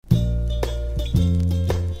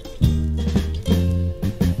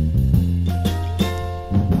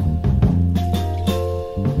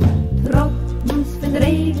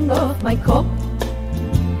mijn kop.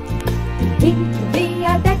 Ik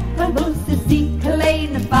via dekkelbosse ziek,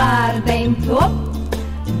 kleine paardenbeem op.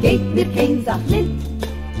 Geef mir geen zacht lid,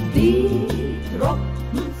 die drop.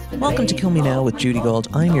 Welcome to Kill Me Now with Judy Gold.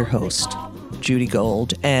 I'm your host, Judy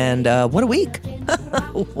Gold, and what a week.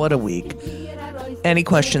 What a week. Any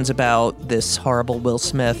questions about this horrible Will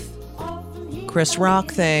Smith, Chris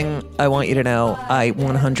Rock thing? I want you to know I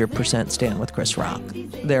 100% stand with Chris Rock.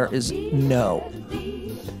 There is no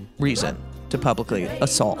reason to publicly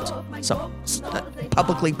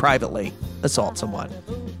privately assault someone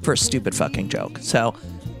for a stupid fucking joke. So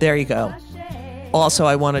there you go. Also,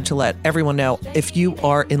 I wanted to let everyone know, if you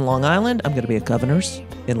are in Long Island, I'm going to be at Governor's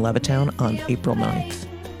in Levittown on April 9th.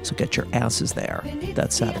 So get your asses there.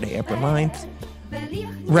 That's Saturday, April 9th.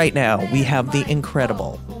 Right now, we have the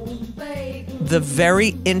incredible, the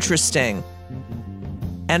very interesting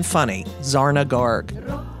and funny Zarna Garg.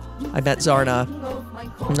 I met Zarna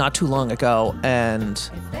not too long ago,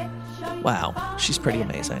 and wow, she's pretty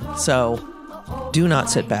amazing. So do not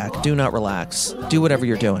sit back, do not relax, do whatever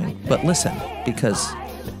you're doing, but listen, because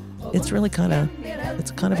it's really kind of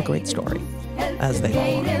a great story, as they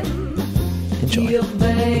all are. Enjoy.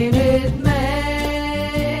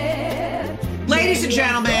 Ladies and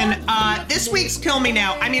gentlemen, this week's Kill Me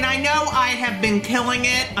Now. I mean, I know I have been killing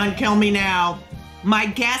it on Kill Me Now. My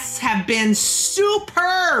guests have been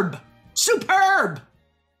superb.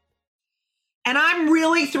 And I'm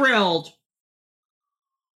really thrilled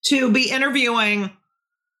to be interviewing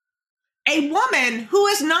a woman who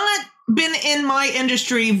has not been in my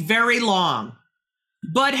industry very long,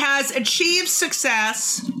 but has achieved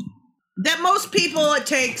success that most people it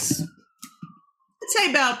takes, let's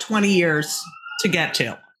say, about 20 years to get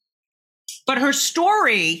to. But her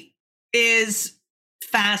story is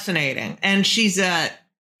fascinating, and she's a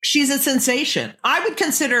sensation. I would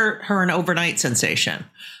consider her an overnight sensation.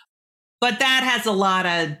 But that has a lot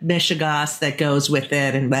of mishigas that goes with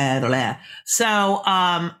it and blah, blah, blah. So,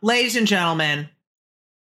 ladies and gentlemen,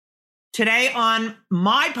 today on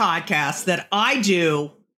my podcast that I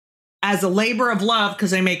do as a labor of love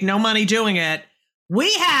because I make no money doing it,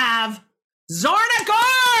 we have Zarna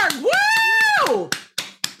Garg! Woo!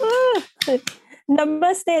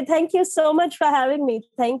 Namaste. Thank you so much for having me.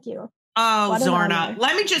 Thank you. Oh, Zarna.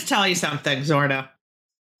 Let me just tell you something, Zarna.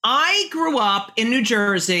 I grew up in New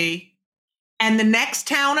Jersey. And the next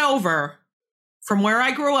town over from where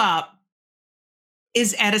I grew up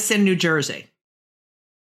is Edison, New Jersey.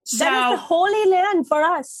 So, that is the holy land for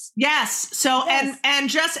us. Yes. So, yes.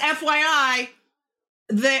 And just FYI,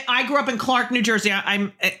 I grew up in Clark, New Jersey.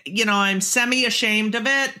 I'm semi-ashamed of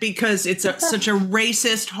it because it's such a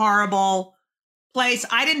racist, horrible place.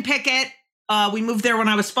 I didn't pick it. We moved there when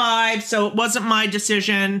I was 5, so it wasn't my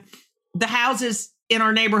decision. The houses in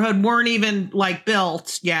our neighborhood weren't even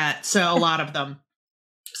built yet. So a lot of them.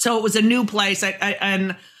 So it was a new place.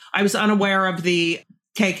 I was unaware of the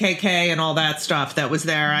KKK and all that stuff that was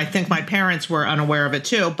there. I think my parents were unaware of it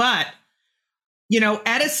too. But,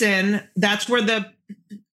 Edison, that's where the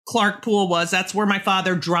Clark pool was. That's where my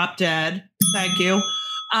father dropped dead. Thank you.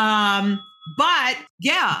 But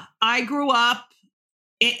yeah, I grew up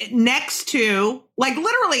next to,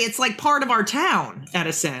 literally, it's part of our town,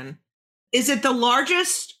 Edison. Is it the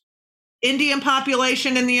largest Indian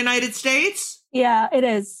population in the United States? Yeah, it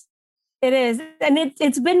is. It is. And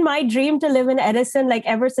it's been my dream to live in Edison,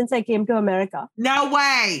 ever since I came to America. No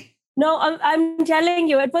way. No, I'm telling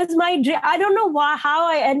you, it was my dream. I don't know how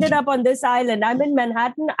I ended up on this island. I'm in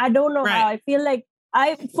Manhattan. I don't know how. I feel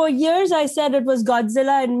for years, I said it was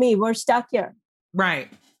Godzilla and me. We're stuck here. Right.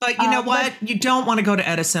 But you know what? You don't want to go to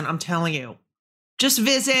Edison. I'm telling you. Just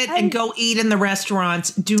visit and go eat in the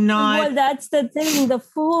restaurants. Do not. Well, that's the thing. The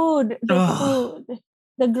food,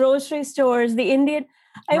 the grocery stores, the Indian.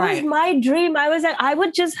 It was my dream. I was I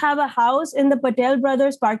would just have a house in the Patel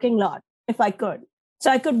Brothers parking lot if I could.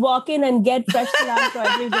 So I could walk in and get fresh cilantro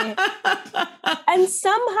every day. And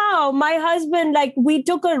somehow my husband, we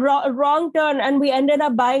took a wrong turn and we ended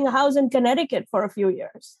up buying a house in Connecticut for a few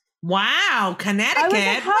years. Wow, Connecticut? What the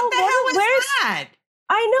hell is that?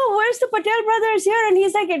 I know, where's the Patel Brothers here? And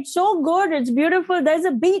he's it's so good. It's beautiful. There's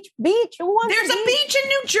a beach. Who wants There's a beach in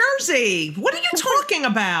New Jersey. What are you talking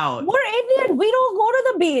about? We're Indian. We don't go to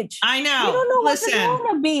the beach. I know. We don't know what to do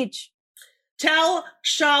on the beach. Tell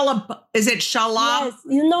Shalab. Is it Shalab?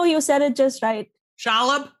 Yes. You said it just right.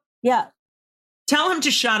 Shalab? Yeah. Tell him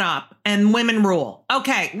to shut up and women rule.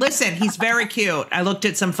 Okay, listen, he's very cute. I looked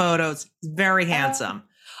at some photos. He's very handsome.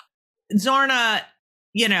 Zarna,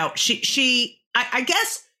 I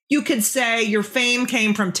guess you could say your fame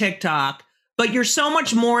came from TikTok, but you're so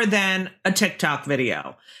much more than a TikTok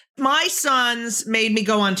video. My sons made me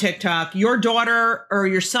go on TikTok. Your daughter or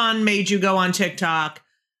your son made you go on TikTok.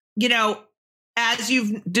 You know, as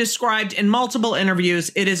you've described in multiple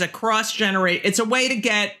interviews, it is a cross-generate. It's a way to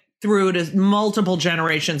get through to multiple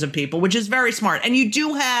generations of people, which is very smart. And you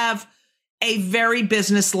do have a very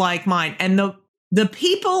business-like mind. And the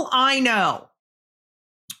people I know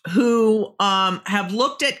who have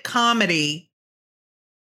looked at comedy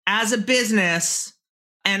as a business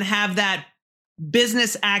and have that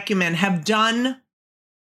business acumen have done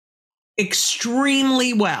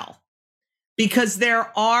extremely well, because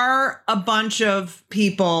there are a bunch of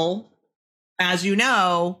people, as you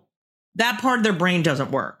know, that part of their brain doesn't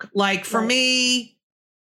work. Like for me,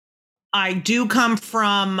 I do come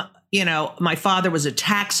from, you know, my father was a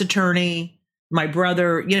tax attorney. My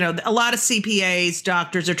brother, you know, a lot of CPAs,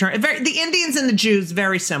 doctors, attorneys, the Indians and the Jews,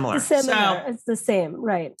 very similar. It's the same,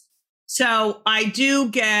 right? So I do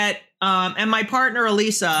get, and my partner,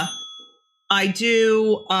 Elisa, I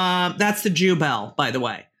do, that's the Jew bell, by the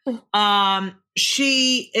way.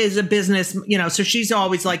 She is a business, you know, so she's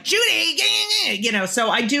always like, Judy, you know, so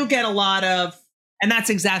I do get a lot of, and that's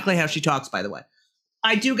exactly how she talks, by the way.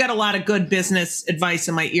 I do get a lot of good business advice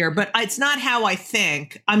in my ear, but it's not how I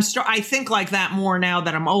think. I think like that more now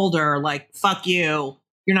that I'm older, like, fuck you,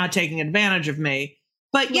 you're not taking advantage of me.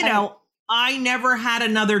 But, you know, I never had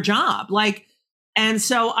another job. Like, and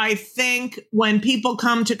so I think when people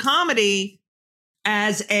come to comedy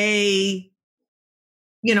as an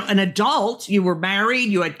adult, you were married,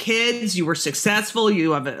 you had kids, you were successful,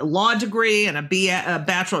 you have a law degree and a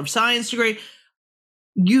Bachelor of Science degree,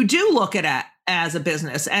 you do look at it as a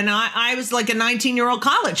business. And I was like a 19-year-old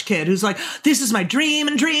college kid who's like, this is my dream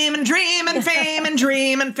and dream and dream and fame and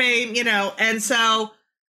dream and fame, you know. And so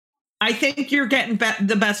I think you're getting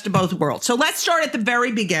the best of both worlds. So let's start at the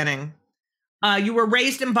very beginning. You were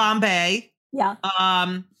raised in Bombay. Yeah.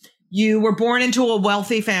 You were born into a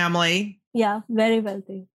wealthy family. Yeah, very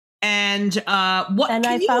wealthy. And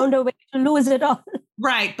I found a way to lose it all.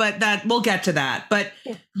 Right, but we'll get to that. But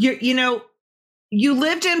you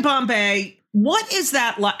lived in Bombay. What is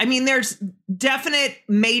that like? I mean, there's definite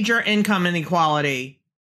major income inequality,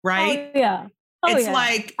 right? Oh, yeah. It's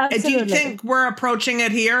like, absolutely. Do you think we're approaching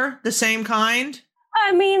it here, the same kind?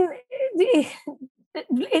 I mean,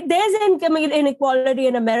 there's income inequality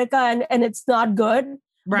in America, and it's not good.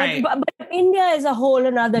 Right. But India is a whole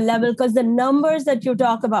another level, because the numbers that you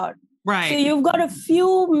talk about. Right. So you've got a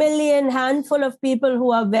few million handful of people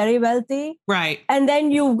who are very wealthy. Right. And then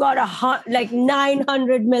you've got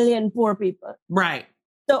 900 million poor people. Right.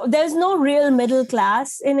 So there's no real middle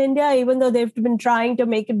class in India, even though they've been trying to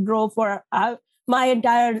make it grow for my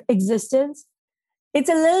entire existence. It's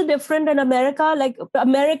a little different in America. Like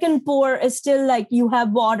American poor is still like, you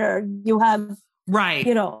have water, you have, right.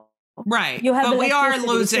 You know. Right. You have but we are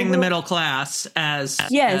losing the middle class as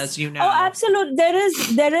you know. Oh, absolutely.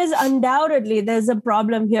 There is undoubtedly, there's a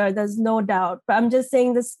problem here. There's no doubt. But I'm just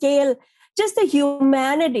saying the scale, just the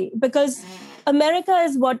humanity, because America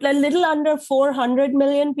is a little under 400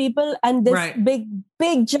 million people, and this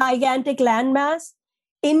big, gigantic landmass.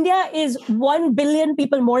 India is 1 billion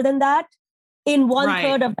people more than that in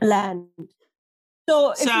 1/3 of the land.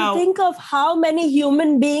 So if you think of how many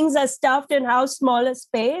human beings are stuffed in how small a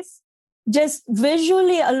space, just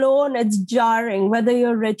visually alone, it's jarring, whether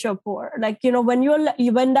you're rich or poor. Like, you know, when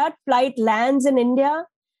that flight lands in India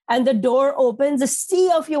and the door opens, the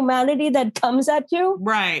sea of humanity that comes at you,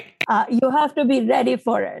 right? You have to be ready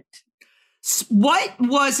for it. What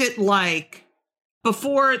was it like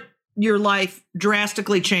before your life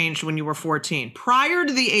drastically changed when you were 14? Prior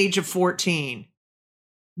to the age of 14,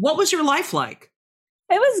 what was your life like?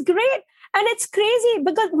 It was great. And it's crazy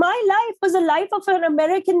because my life was the life of an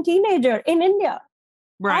American teenager in India.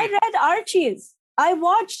 Right. I read Archie's. I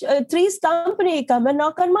watched Three's Company, Come and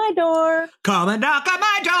Knock on My Door. Come and knock on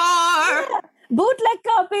my door. Yeah. Bootleg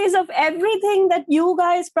copies of everything that you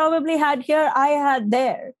guys probably had here, I had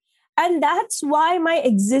there. And that's why my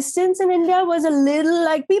existence in India was a little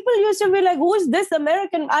like, people used to be like, who is this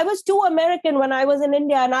American? I was too American when I was in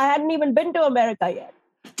India, and I hadn't even been to America yet.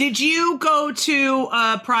 Did you go to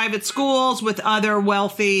private schools with other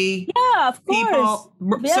wealthy people?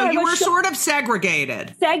 Yeah, so you were sort of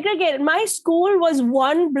segregated. Segregated. My school was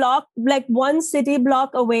one block, like one city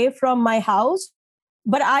block away from my house,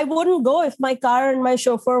 but I wouldn't go if my car and my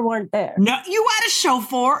chauffeur weren't there. No, you had a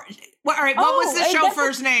chauffeur. Well, all right, what was the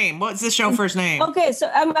chauffeur's name? What's the chauffeur's name? Okay, so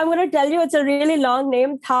I'm going to tell you, it's a really long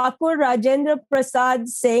name, Thakur Rajendra Prasad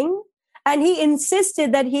Singh, and he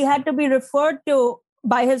insisted that he had to be referred to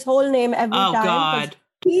by his whole name every time. Oh, God.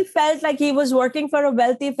 he felt like he was working for a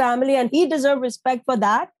wealthy family and he deserved respect for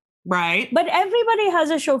that. Right. But everybody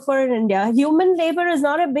has a chauffeur in India. Human labor is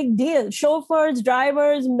not a big deal. Chauffeurs,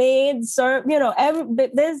 drivers, maids,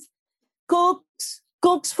 there's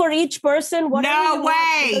cooks for each person. No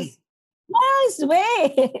way. Yes,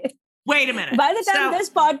 way. Wait a minute. By the time this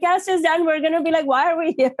podcast is done, we're going to be like, why are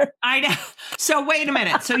we here? I know. So wait a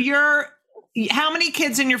minute. So how many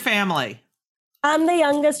kids in your family? I'm the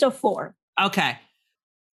youngest of 4. Okay.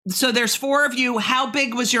 So there's 4 of you. How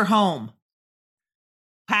big was your home?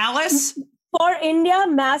 Palace? For India,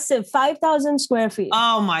 massive, 5,000 square feet.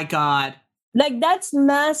 Oh my God. Like that's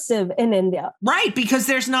massive in India. Right, because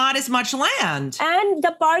there's not as much land. And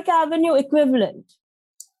the Park Avenue equivalent.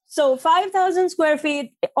 So 5,000 square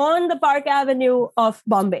feet on the Park Avenue of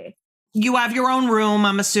Bombay. You have your own room,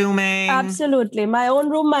 I'm assuming. Absolutely. My own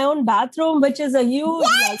room, my own bathroom, which is a huge...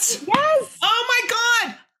 What? Yes. Oh my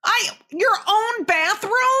God. Your own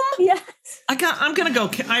bathroom? Yes. I'm going to go.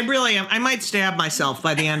 I really am. I might stab myself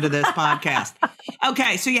by the end of this podcast.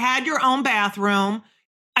 Okay. So you had your own bathroom.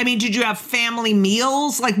 I mean, did you have family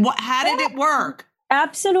meals? Like how did it work?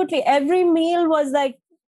 Absolutely. Every meal was like,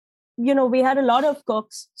 we had a lot of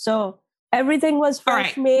cooks. So everything was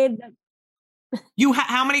fresh made.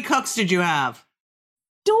 How many cooks did you have?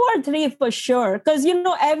 2 or 3 for sure. Because,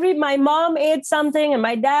 my mom ate something and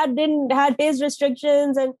my dad had his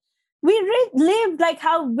restrictions. And we lived like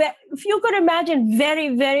if you could imagine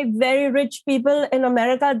very, very, very rich people in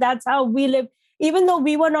America, that's how we lived. Even though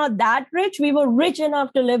we were not that rich, we were rich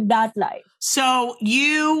enough to live that life. So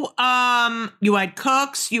you had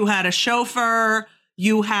cooks, you had a chauffeur,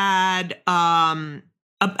 you had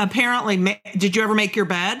apparently, did you ever make your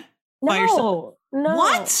bed by yourself? No.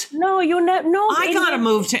 What? No, no. I gotta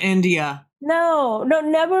move to India. No,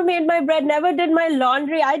 never made my bread, never did my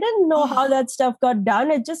laundry. I didn't know how that stuff got done.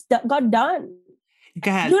 It just got done. Go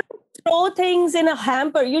ahead. You didn't throw things in a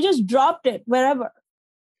hamper. You just dropped it wherever.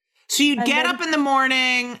 So you'd get up in the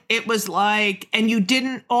morning, it was like,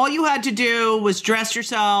 and all you had to do was dress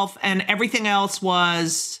yourself and everything else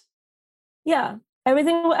was... Yeah,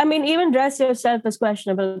 everything. I mean, even dress yourself is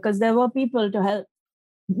questionable because there were people to help.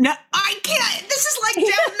 No, I can't. This is like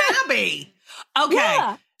Downton Abbey. Okay.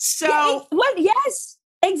 Yeah. So... Well, yes,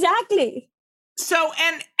 exactly. So,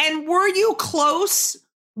 and were you close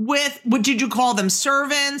with, did you call them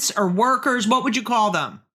servants or workers? What would you call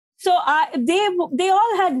them? So they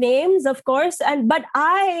all had names, of course, but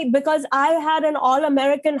because I had an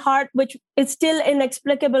all-American heart, which is still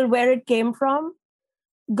inexplicable where it came from,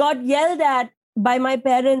 got yelled at by my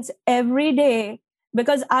parents every day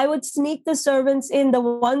because I would sneak the servants in, the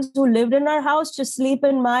ones who lived in our house, to sleep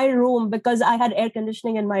in my room because I had air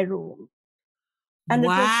conditioning in my room. And It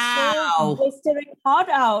was so blistering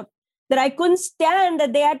hot out that I couldn't stand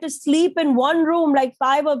that they had to sleep in one room, like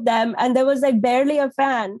 5 of them, and there was like barely a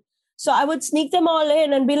fan. So I would sneak them all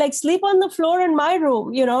in and be like, sleep on the floor in my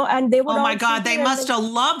room, and they would. Oh my God, they must have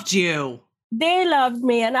loved you. They loved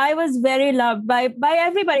me, and I was very loved by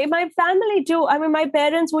everybody. My family too. I mean, my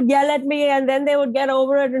parents would yell at me and then they would get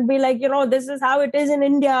over it and be like, this is how it is in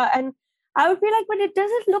India. And I would be like, but it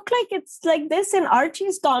doesn't look like it's like this in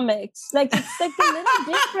Archie's comics. Like, it's like a little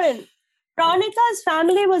different. Veronika's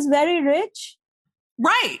family was very rich.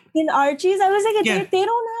 Right. In Archie's, I was like, they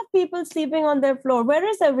don't have people sleeping on their floor. Where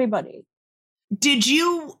is everybody? Did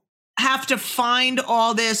you have to find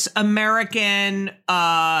all this American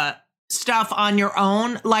stuff on your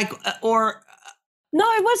own? Or? No,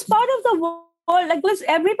 it was part of the world. Like,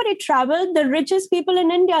 everybody traveled. The richest people in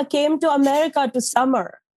India came to America to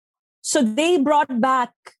summer. So they brought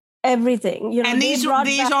back everything. And these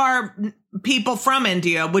are people from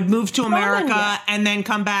India would move to America and then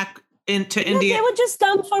come back into India. They would just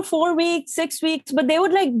come for 4 weeks, 6 weeks, but they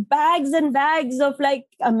would like bags and bags of like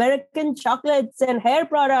American chocolates and hair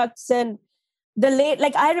products. And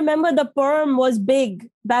I remember the perm was big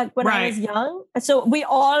back when I was young. So we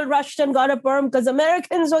all rushed and got a perm because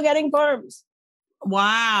Americans were getting perms.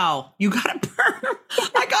 Wow. You got a perm.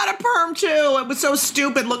 I got a perm too. It was so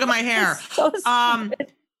stupid. Look at my hair. So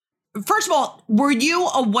stupid. First of all, were you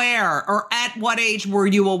aware, or at what age were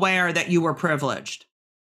you aware that you were privileged?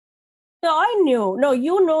 No, I knew. No,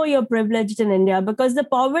 you're privileged in India because the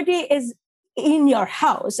poverty is in your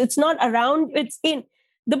house. It's not around. It's in.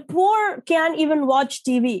 The poor can't even watch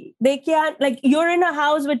TV. They can't, you're in a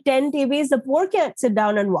house with 10 TVs. The poor can't sit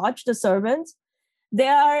down and watch, the servants. They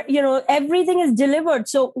are, everything is delivered.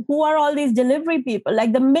 So who are all these delivery people?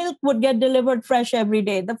 Like the milk would get delivered fresh every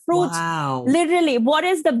day. The fruits, literally, what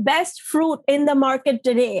is the best fruit in the market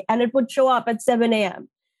today? And it would show up at 7 a.m.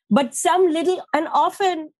 But some little, and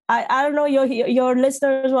often, I don't know, your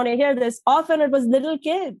listeners want to hear this. Often it was little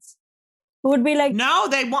kids who would be like, no,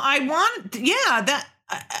 that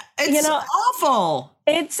it's awful.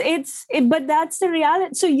 But that's the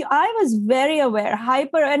reality. So I was very aware,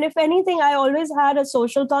 hyper. And if anything, I always had a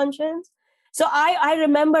social conscience. So I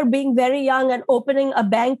remember being very young and opening a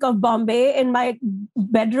Bank of Bombay in my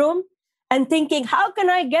bedroom and thinking, how can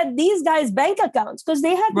I get these guys bank accounts? Because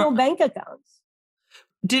they had no bank accounts.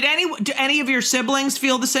 Do any of your siblings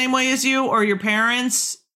feel the same way as you or your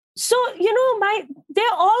parents? So, they're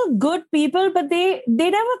all good people, but they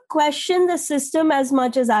never questioned the system as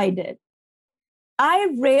much as I did.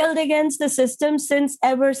 I railed against the system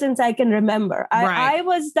ever since I can remember. I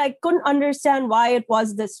was like, couldn't understand why it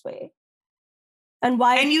was this way. And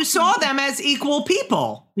why. And you saw them as equal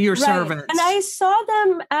people, your servants. And I saw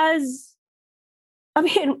them as,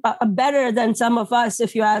 better than some of us,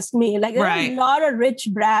 if you ask me. Like, there are a lot of rich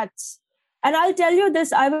brats. And I'll tell you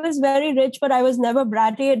this, I was very rich, but I was never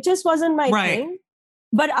bratty. It just wasn't my thing.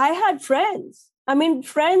 But I had friends.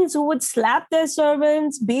 Friends who would slap their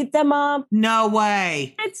servants, beat them up. No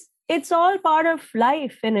way. It's all part of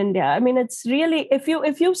life in India. It's really, if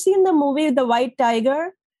you've seen the movie The White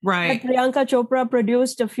Tiger, that Priyanka Chopra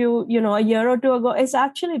produced a year or two ago, it's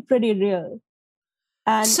actually pretty real.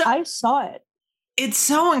 And I saw it. It's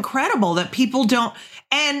so incredible that people don't,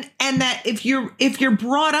 and that if you're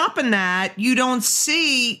brought up in that, you don't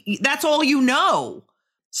see, that's all you know.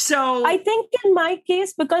 So I think in my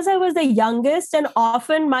case, because I was the youngest and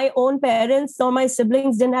often my own parents or my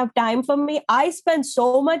siblings didn't have time for me, I spent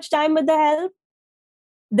so much time with the help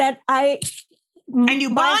that and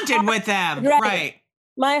you bonded with them. Right.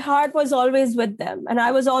 My heart was always with them and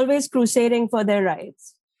I was always crusading for their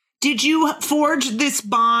rights. Did you forge this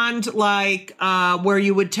bond like where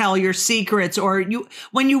you would tell your secrets or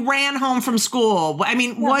when you ran home from school?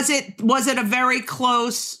 Was it a very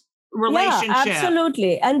close relationship? Yeah,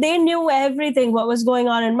 absolutely. And they knew everything, what was going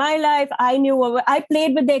on in my life. I knew I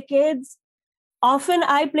played with their kids. Often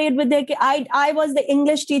I played with their kids. I was the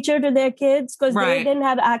English teacher to their kids because they didn't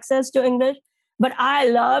have access to English. But I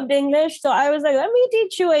loved English. So I was like, let me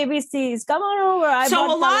teach you ABCs. Come on over.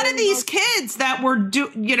 So a lot of these kids that were,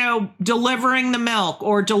 delivering the milk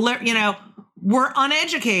or, were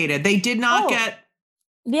uneducated. They did not get.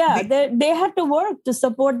 Yeah, they had to work to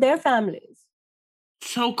support their families.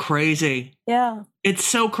 So crazy. Yeah. It's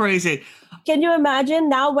so crazy. Can you imagine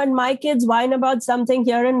now when my kids whine about something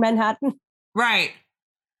here in Manhattan? Right.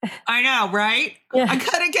 I know, right? Yeah. I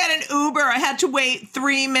couldn't get an Uber. I had to wait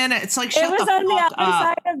 3 minutes. Like, shut the fuck up. It was on the other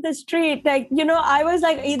side of the street. Like, I was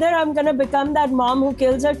like, either I'm going to become that mom who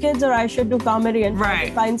kills her kids or I should do comedy and try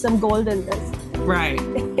to find some gold in this. Right.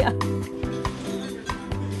 Yeah.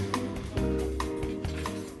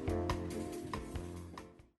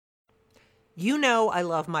 I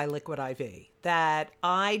love my Liquid IV, that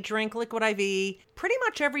I drink Liquid IV pretty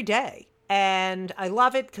much every day. And I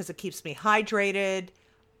love it because it keeps me hydrated.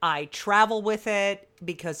 I travel with it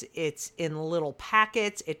because it's in little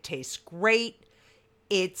packets. It tastes great.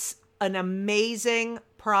 It's an amazing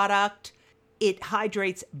product. It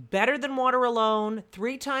hydrates better than water alone,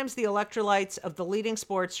 3 times the electrolytes of the leading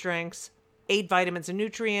sports drinks, 8 vitamins and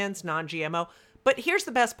nutrients, non-GMO. But here's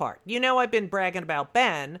the best part. I've been bragging about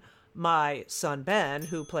Ben, my son Ben,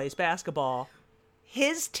 who plays basketball.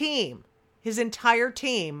 His team, his entire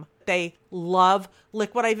team, they love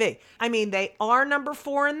Liquid IV. They are number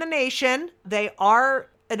 4 in the nation. They are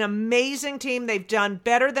an amazing team. They've done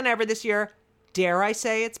better than ever this year. Dare I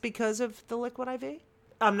say it's because of the Liquid IV?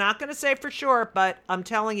 I'm not going to say for sure, but I'm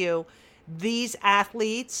telling you, these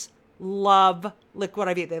athletes love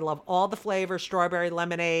Liquid IV. They love all the flavors, strawberry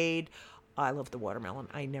lemonade. I love the watermelon.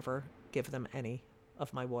 I never give them any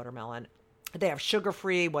of my watermelon. They have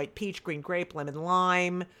sugar-free, white peach, green grape, lemon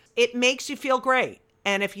lime. It makes you feel great.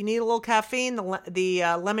 And if you need a little caffeine,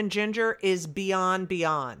 the lemon ginger is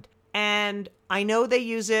beyond. And I know they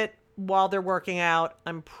use it while they're working out.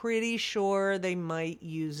 I'm pretty sure they might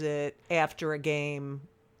use it after a game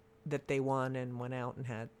that they won and went out and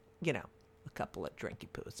had, a couple of drinky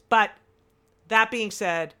poos. But that being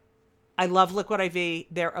said, I love Liquid IV.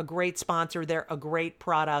 They're a great sponsor. They're a great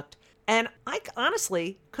product. And I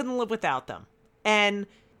honestly couldn't live without them. And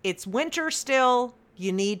it's winter still.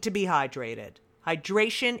 You need to be hydrated.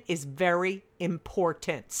 Hydration is very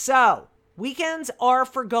important. So, weekends are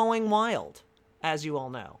for going wild, as you all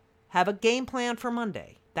know. Have a game plan for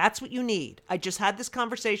Monday. That's what you need. I just had this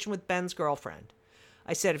conversation with Ben's girlfriend.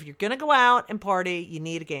 I said, if you're going to go out and party, you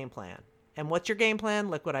need a game plan. And what's your game plan?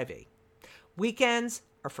 Liquid IV. Weekends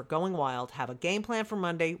or for going wild, have a game plan for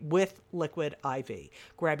Monday with Liquid IV.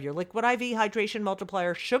 Grab your Liquid IV Hydration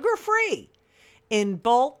Multiplier sugar-free in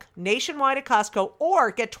bulk nationwide at Costco,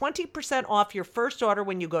 or get 20% off your first order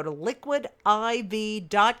when you go to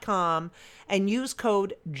liquidiv.com and use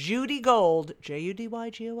code JudyGold,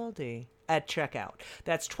 JUDYGOLD, at checkout.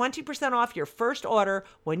 That's 20% off your first order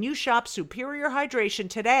when you shop Superior Hydration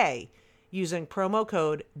today using promo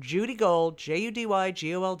code JudyGold,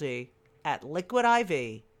 JUDYGOLD, at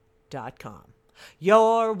liquidiv.com.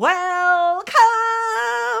 You're welcome!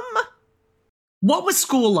 What was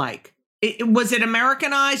school like? Was it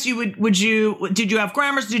Americanized? Did you have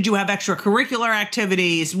grammars? Did you have extracurricular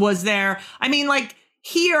activities? Was there,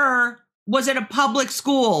 here, was it a public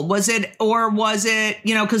school? Was it,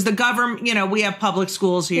 because the government, we have public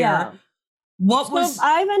schools here. Yeah.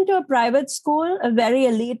 I went to a private school, a very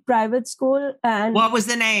elite private school. And what was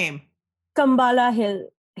the name? Kambala Hill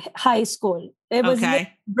High School. It was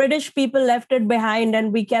British people left it behind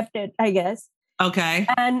and we kept it, I guess. Okay.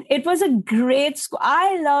 And it was a great school.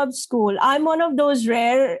 I loved school. I'm one of those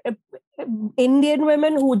rare Indian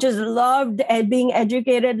women who just loved being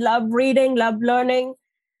educated, loved reading, loved learning.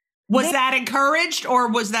 Was that encouraged or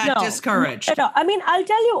was that discouraged? No. I mean, I'll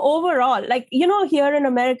tell you overall, here in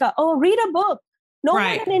America, read a book. No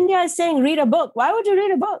one in India is saying read a book. Why would you read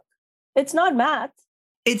a book? It's not math.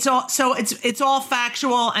 It's all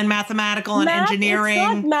factual and mathematical and engineering. It's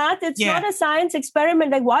not math. It's not a science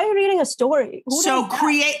experiment. Why are you reading a story?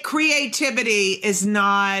 Creativity is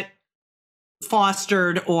not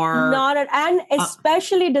fostered or and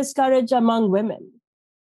especially discouraged among women.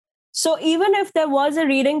 So even if there was a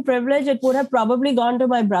reading privilege, it would have probably gone to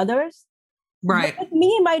my brothers. Right. But with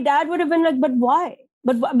me, my dad would have been like, but why?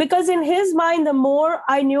 But because in his mind, the more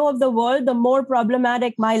I knew of the world, the more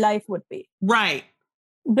problematic my life would be. Right.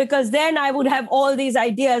 Because then I would have all these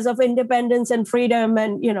ideas of independence and freedom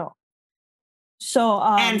and, So.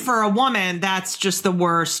 And for a woman, that's just the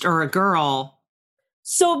worst, or a girl.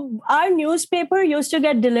 So our newspaper used to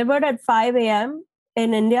get delivered at 5 a.m.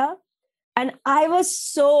 in India. And I was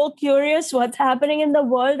so curious what's happening in the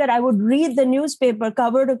world that I would read the newspaper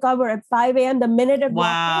cover to cover at 5 a.m. the minute it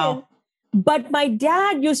walked in. But my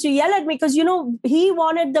dad used to yell at me because, he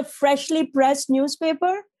wanted the freshly pressed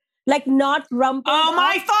newspaper. Not rumpled. Oh,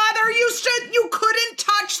 my father you couldn't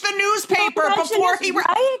touch the newspaper before he...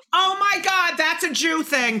 Right? Oh, my God, that's a Jew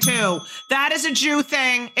thing, too. That is a Jew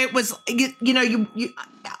thing. It was, you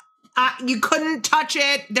couldn't touch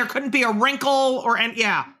it. There couldn't be a wrinkle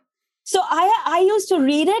yeah. So I used to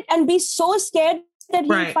read it and be so scared that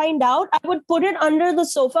he'd find out. I would put it under the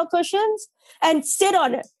sofa cushions and sit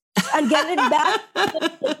on it and get it back.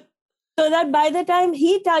 So that by the time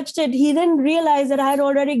he touched it, he didn't realize that I had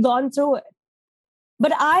already gone through it.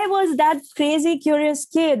 But I was that crazy, curious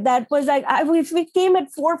kid that was if we came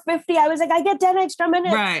at 4:50, I was like, I get 10 extra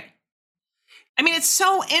minutes. Right. I mean, it's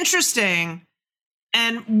so interesting,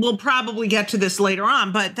 and we'll probably get to this later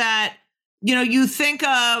on, but that, you think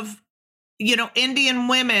of, Indian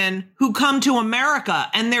women who come to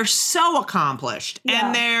America and they're so accomplished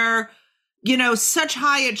and they're, such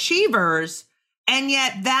high achievers. And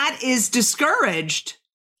yet that is discouraged.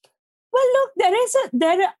 Well, look, there is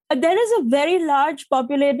a very large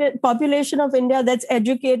population of India that's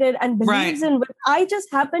educated and believes in. I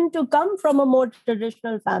just happen to come from a more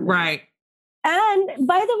traditional family. Right. And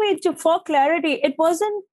by the way, for clarity, it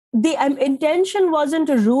wasn't the intention wasn't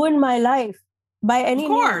to ruin my life by any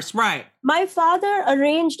means. Of course, right. My father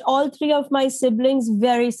arranged all three of my siblings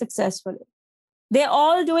very successfully. They're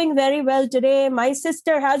all doing very well today. My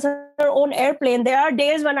sister has her own airplane. There are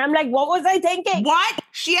days when I'm like, what was I thinking? What?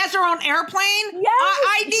 She has her own airplane? Yes.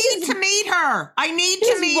 I need to meet her. I need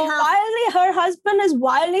to meet her. Her husband is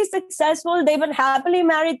wildly successful. They've been happily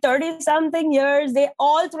married 30-something years.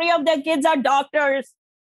 All three of their kids are doctors.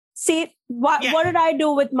 See, what did I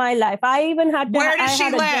do with my life? I even had to... Where does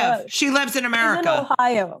she live? She lives in America.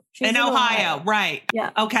 She's in Ohio. In Ohio, right. Yeah.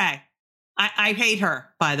 Okay. I hate her,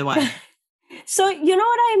 by the way. So, you know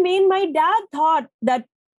what I mean? My dad thought that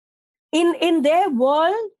in their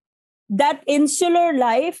world, that insular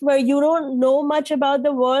life where you don't know much about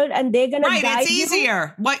the world and they're going to guide you. Right, it's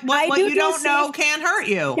easier. What you don't know can't hurt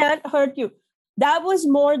you. Can't hurt you. That was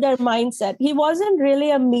more their mindset. He wasn't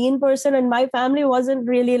really a mean person, and my family wasn't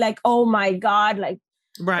really like, oh my God,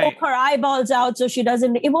 poke her eyeballs out so she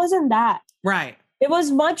doesn't. It wasn't that. Right. It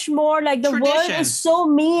was much more like the world is so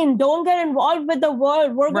mean. Don't get involved with the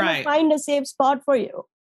world. We're going to find a safe spot for you.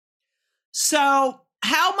 So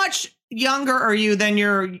how much younger are you than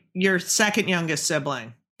your second youngest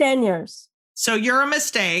sibling? 10 years. So you're a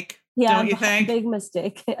mistake, don't you think? Big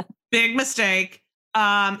mistake. Yeah. Big mistake.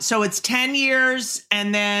 So it's 10 years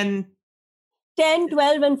and then 10,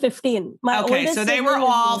 12, and 15. Okay, so they were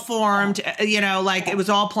all formed, it was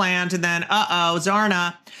all planned, and then,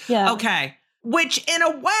 Zarna. Yeah. Okay, which in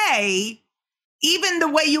a way, even the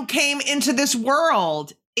way you came into this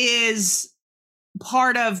world is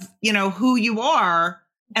part of, who you are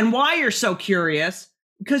and why you're so curious,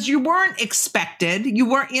 because you weren't expected. You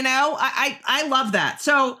weren't, I love that.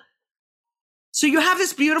 So you have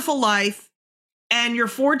this beautiful life and you're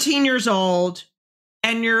 14 years old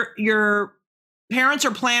and your parents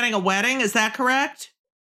are planning a wedding. Is that correct?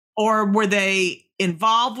 Or were they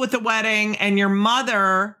involved with the wedding and your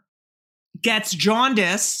mother gets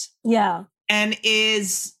jaundice? Yeah. And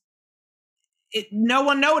no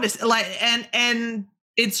one noticed, and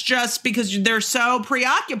it's just because they're so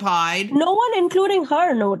preoccupied. No one, including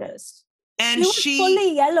her, noticed. And she was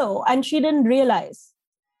fully yellow and she didn't realize.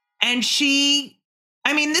 And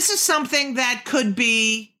this is something that could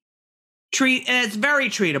be it's very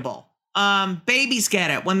treatable. Babies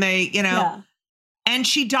get it when they, and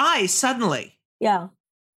she dies suddenly. Yeah.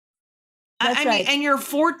 I mean, and you're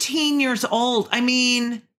 14 years old. I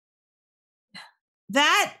mean,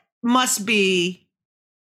 that must be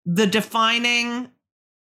the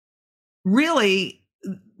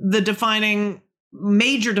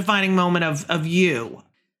major defining moment of you.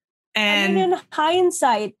 And in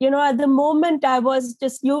hindsight, at the moment I was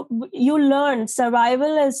just, you learn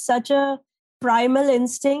survival is such a primal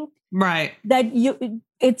instinct. Right. That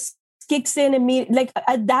it kicks in immediately. Like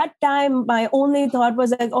at that time, my only thought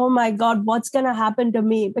was like, oh my God, what's going to happen to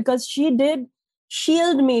me? Because she did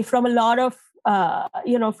shield me from a lot of,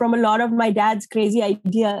 my dad's crazy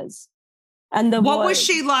ideas. And what was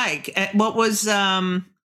she like? What was,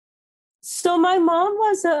 So my mom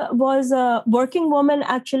was a working woman,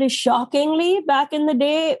 actually, shockingly, back in the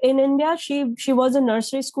day in India. She was a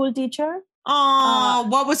nursery school teacher. Oh,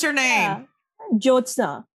 what was her name? Yeah,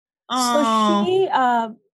 Jyotsna.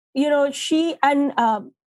 Oh. So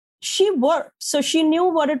she worked. So she knew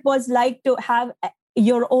what it was like to have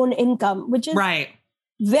your own income, which is right.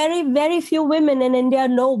 Very, very few women in India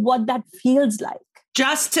know what that feels like.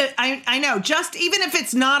 I know, just even if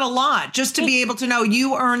it's not a lot, just to be able to know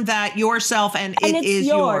you earned that yourself and it is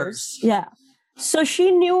yours. Yeah. So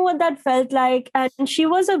she knew what that felt like. And she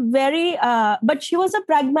was but she was a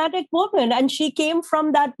pragmatic woman and she came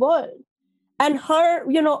from that world. And her,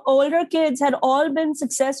 older kids had all been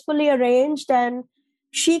successfully arranged and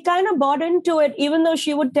she kind of bought into it, even though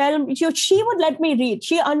she would tell me, she would let me read.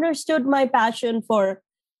 She understood my passion for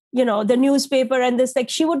the newspaper and this, like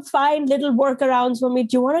she would find little workarounds for me.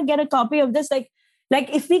 Do you want to get a copy of this? Like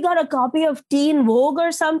if we got a copy of Teen Vogue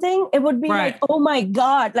or something, it would be like, oh my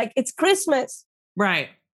God, like it's Christmas. Right.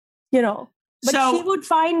 But she would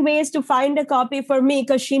find ways to find a copy for me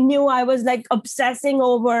because she knew I was like obsessing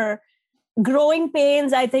over Growing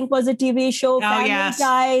Pains, I think was a TV show. Family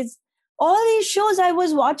Ties. All these shows, I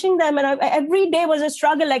was watching them and every day was a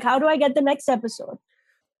struggle. Like, how do I get the next episode?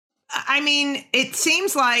 I mean, it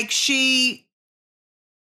seems like she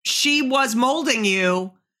was molding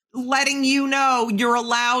you, letting you know you're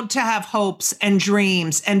allowed to have hopes and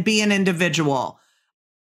dreams and be an individual.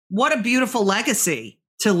 What a beautiful legacy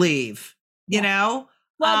to leave, you know?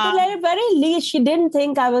 Well, at the very least, she didn't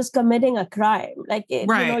think I was committing a crime. Like,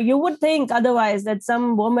 you would think otherwise that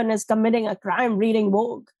some woman is committing a crime reading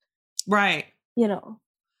Vogue. Right.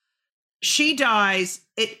 She dies.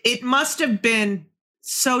 It must have been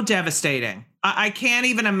so devastating. I can't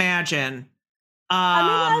even imagine.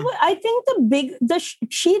 I think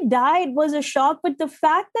she died was a shock, but the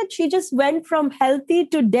fact that she just went from healthy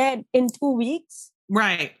to dead in 2 weeks.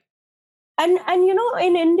 Right. And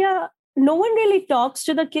in India, no one really talks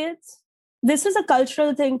to the kids. This is a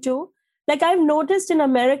cultural thing too. Like I've noticed in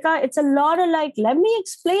America, it's a lot of like, let me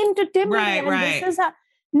explain to Timmy. Right. This is how.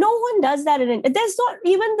 No one does that in India. There's not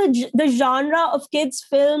even the genre of kids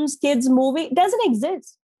films, kids movie doesn't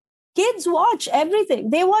exist. Kids watch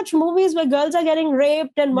everything. They watch movies where girls are getting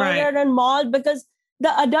raped and murdered and mauled because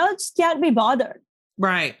the adults can't be bothered.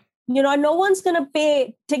 Right. No one's going to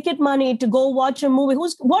pay ticket money to go watch a movie.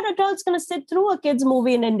 What adult's going to sit through a kid's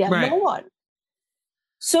movie in India? Right. No one.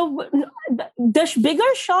 So the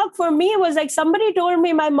bigger shock for me was like somebody told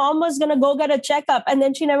me my mom was going to go get a checkup and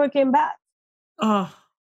then she never came back. Oh.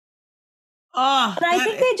 And I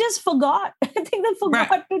think they just forgot. I think they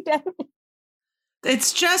forgot to tell me.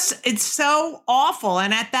 It's so awful.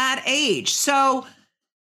 And at that age. So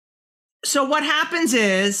what happens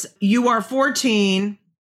is you are 14.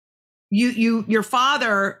 Your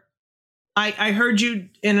father, I heard you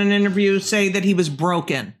in an interview say that he was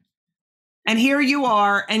broken. And here you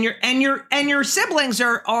are, and your siblings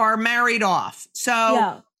are married off.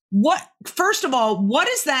 So first of all, what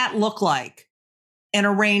does that look like? An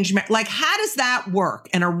arrangement? Like, how does that work?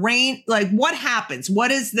 Like, what happens? What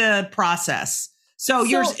is the process? So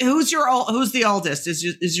who's the oldest? Is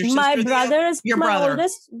your sister? My brother is your my brother.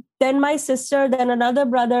 oldest, then my sister, then another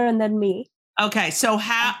brother, and then me. Okay, so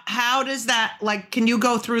how does that, like, can you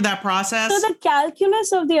go through that process? So the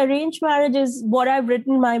calculus of the arranged marriage is what I've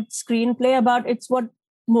written my screenplay about. It's what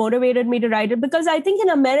motivated me to write it, because I think in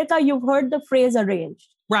America, you've heard the phrase arranged.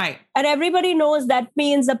 Right. And everybody knows that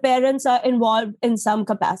means the parents are involved in some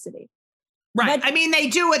capacity. Right. But, I mean, they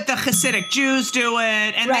do it. The Hasidic Jews do it.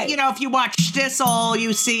 And, if you watch Shtisel,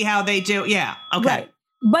 you see how they do. Yeah. Okay. Right.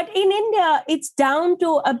 But in India, it's down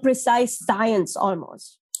to a precise science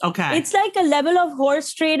almost. Okay. It's like a level of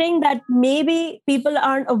horse trading that maybe people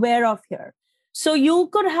aren't aware of here. So you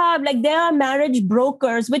could have, like, there are marriage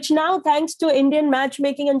brokers, which now, thanks to Indian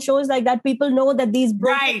matchmaking and shows like that, people know that these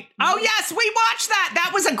brokers. Right. Oh, yes. We watched that.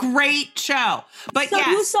 That was a great show. But so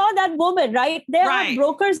you saw that woman, right? There are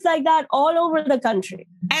brokers like that all over the country.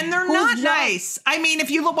 And they're not nice. I mean, if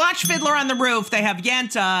you watch Fiddler on the Roof, they have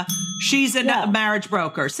Yenta. She's a marriage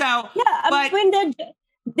broker. So, I mean,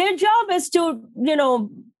 their job is to,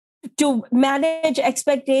 to manage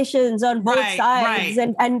expectations on both sides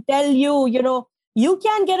and tell you, you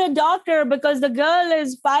can't get a doctor because the girl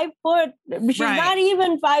is 5 foot. She's not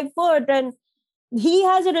even 5 foot. And he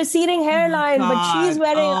has a receding hairline, but she's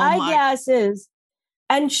wearing eyeglasses.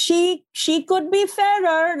 And she could be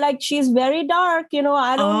fairer. Like, she's very dark, I don't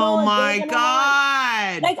know. Oh my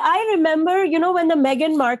God. Like, I remember, when the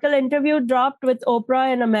Meghan Markle interview dropped with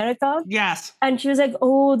Oprah in America. Yes. And she was like,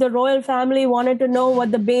 oh, the royal family wanted to know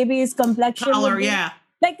what the baby's complexion color, would be. yeah.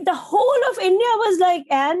 Like, the whole of India was like,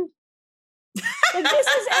 and like, this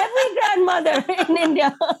is every grandmother in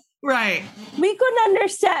India. Right. We couldn't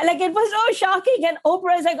understand. Like, it was so shocking. And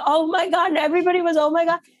Oprah is like, oh my God. And everybody was, oh my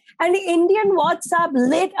God. And the Indian WhatsApp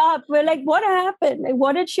lit up. We're like, what happened? Like,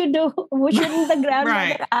 what did she do? Shouldn't the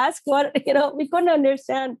grandmother ask what, we couldn't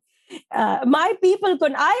understand. My people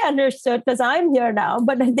couldn't. I understood because I'm here now,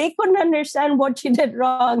 but they couldn't understand what she did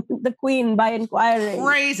wrong, the queen, by inquiring.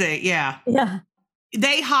 Crazy. Yeah. Yeah.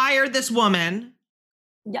 They hired this woman.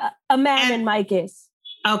 Yeah. A man in my case.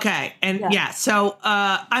 Okay. And so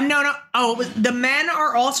the men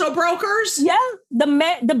are also brokers? Yeah.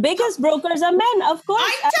 The biggest brokers are men, of course.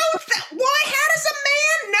 Why? How does a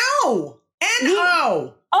man know?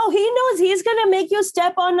 N-O. He knows he's going to make you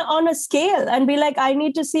step on a scale and be like, I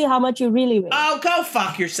need to see how much you really weigh. Oh, go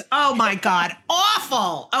fuck yourself. Oh my God.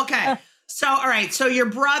 Awful. Okay. So, all right. So your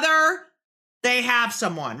brother, they have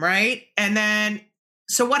someone, right? And then,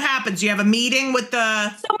 so what happens? You have a meeting with the...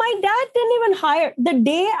 So my dad didn't even hire. The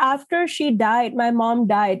day after she died, my mom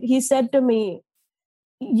died, he said to me,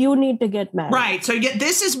 you need to get married. Right. So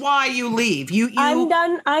this is why you leave. I'm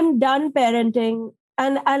done parenting.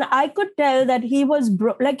 And I could tell that he was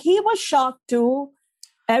he was shocked too.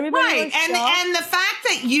 Everybody was shocked. And the fact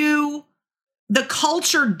that the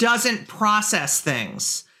culture doesn't process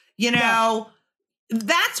things,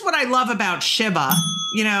 that's what I love about Shiva,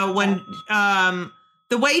 when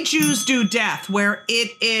the way Jews do death, where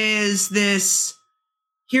it is this,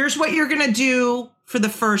 here's what you're going to do for the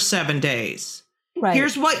first 7 days. Right.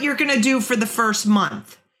 Here's what you're going to do for the first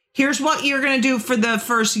month. Here's what you're going to do for the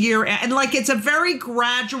first year. And it's a very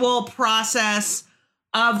gradual process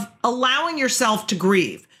of allowing yourself to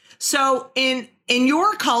grieve. So in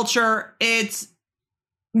your culture, it's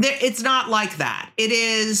not like that. It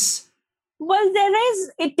is. Well, there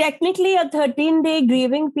is technically a 13-day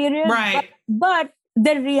grieving period. Right. But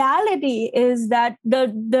the reality is that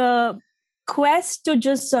the quest to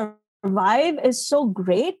just survive is so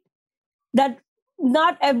great that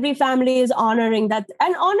not every family is honoring that.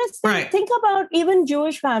 And honestly, think about even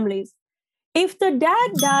Jewish families. If the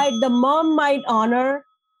dad died, the mom might honor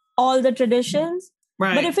all the traditions.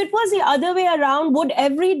 Right. But if it was the other way around, would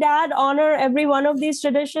every dad honor every one of these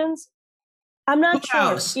traditions? I'm not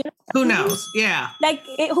sure. Who knows? Yeah.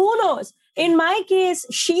 Who knows? In my case,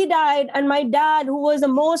 she died, and my dad, who was the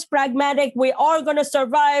most pragmatic, we are going to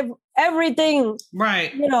survive everything.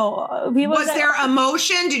 Right. Was there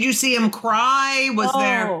emotion? Did you see him cry? Was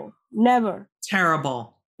there? Never.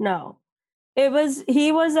 Terrible. No. He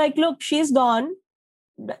was like, look, she's gone.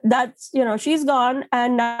 That's, she's gone,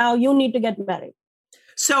 and now you need to get married.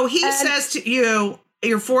 So he says to you,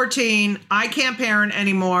 you're 14, I can't parent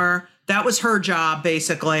anymore. That was her job,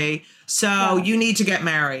 basically. So you need to get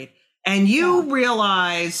married. And you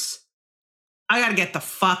realize, I got to get the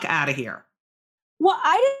fuck out of here. Well,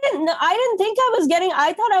 I didn't think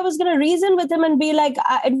I thought I was going to reason with him and be like,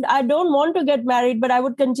 I don't want to get married, but I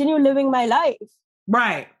would continue living my life.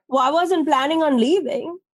 Right. Well, I wasn't planning on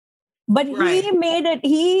leaving, but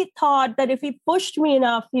he thought that if he pushed me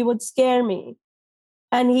enough, he would scare me.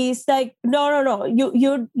 And he's like, no,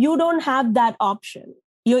 you don't have that option.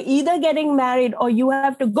 You're either getting married or you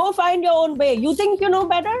have to go find your own way. You think you know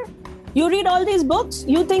better? You read all these books?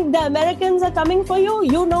 You think the Americans are coming for you?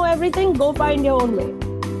 You know everything? Go find your own way.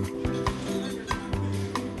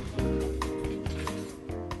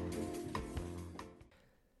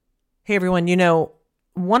 Hey, everyone.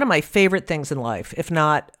 One of my favorite things in life, if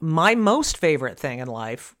not my most favorite thing in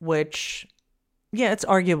life, which, it's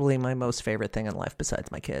arguably my most favorite thing in life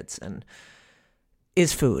besides my kids, and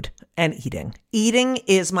is food and eating. Eating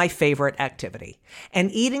is my favorite activity.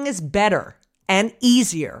 And eating is better and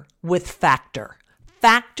easier with Factor.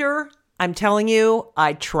 Factor, I'm telling you,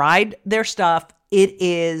 I tried their stuff. It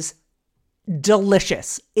is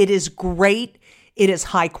delicious. It is great. It is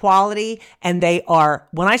high quality. And they are,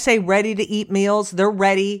 when I say ready to eat meals, they're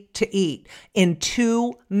ready to eat in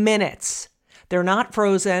 2 minutes. They're not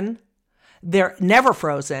frozen. They're never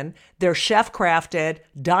frozen. They're chef crafted,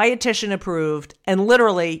 dietitian approved, and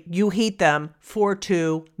literally you heat them for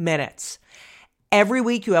 2 minutes. Every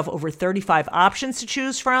week you have over 35 options to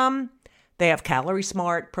choose from. They have Calorie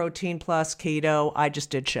Smart, Protein Plus, Keto. I just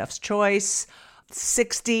did Chef's Choice.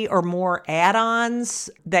 60 or more add-ons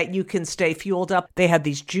that you can stay fueled up. They had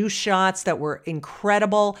these juice shots that were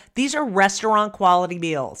incredible. These are restaurant quality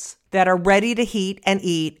meals that are ready to heat and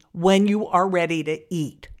eat when you are ready to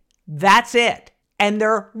eat. That's it. And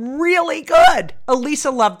they're really good.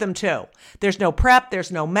 Elisa loved them too. There's no prep.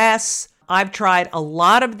 There's no mess. I've tried a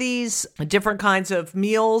lot of these different kinds of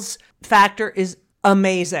meals. Factor is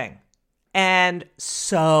amazing and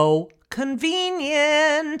so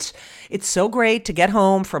convenient. It's so great to get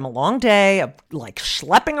home from a long day of like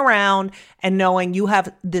schlepping around and knowing you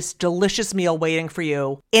have this delicious meal waiting for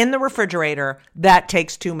you in the refrigerator that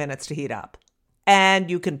takes 2 minutes to heat up. And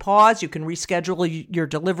you can pause, you can reschedule your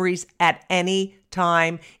deliveries at any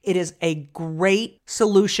time. It is a great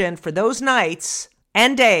solution for those nights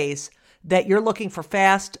and days that you're looking for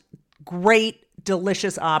fast, great,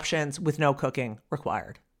 delicious options with no cooking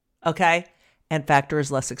required. Okay? And Factor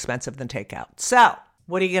is less expensive than takeout. So,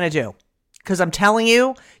 what are you going to do? Because I'm telling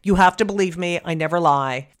you, you have to believe me. I never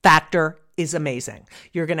lie. Factor is amazing.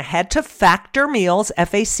 You're going to head to Factor Meals,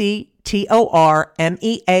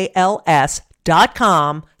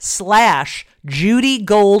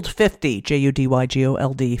 FactorMeals.com/JudyGold50,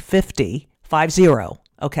 JudyGold 50,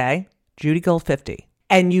 okay? JudyGold50.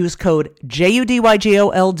 And use code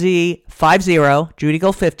JudyGold50,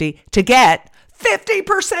 JudyGold50 to get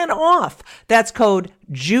 50% off. That's code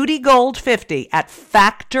JudyGold50 at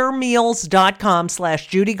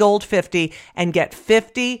factormeals.com/JudyGold50 and get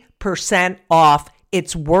 50% off.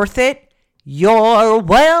 It's worth it. You're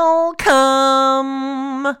welcome.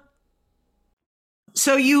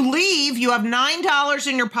 So you leave, you have $9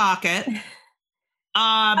 in your pocket.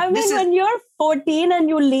 When you're 14 and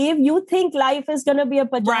you leave, you think life is going to be a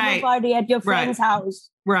pajama party at your friend's house.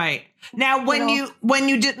 Right. Now, when you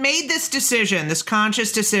made this decision, this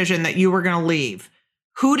conscious decision that you were going to leave,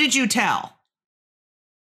 who did you tell?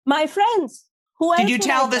 My friends. Who else did you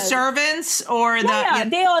tell the servants or Yeah,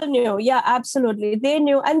 they all knew. Yeah, absolutely. They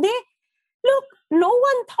knew. And no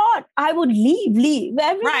one thought I would leave.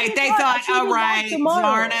 Everybody they thought, all right,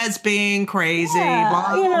 Zarna's being crazy.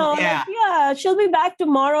 She'll be back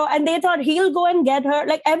tomorrow. And they thought he'll go and get her.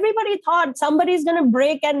 Like everybody thought somebody's going to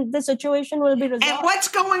break and the situation will be resolved. And what's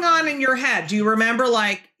going on in your head? Do you remember,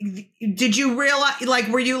 did you realize,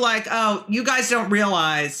 were you like, oh, you guys don't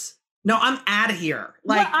realize, no, I'm out of here.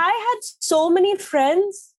 I had so many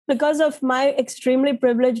friends because of my extremely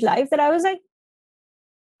privileged life that I was like,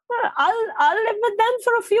 I'll live with them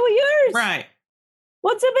for a few years. Right.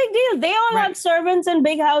 What's a big deal? They all have servants in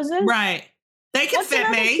big houses. Right. They can fit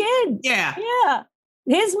me. Kid? Yeah. Yeah.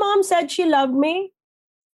 His mom said she loved me.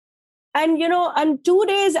 And, and 2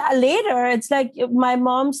 days later, it's like my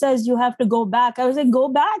mom says, you have to go back. I was like, go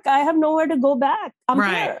back. I have nowhere to go back. I'm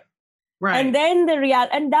here. Right. And then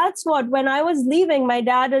and that's when I was leaving, my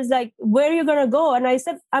dad is like, where are you going to go? And I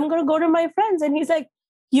said, I'm going to go to my friends. And he's like,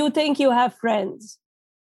 you think you have friends?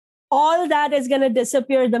 All that is going to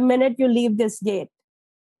disappear the minute you leave this gate.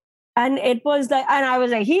 And it was like, and I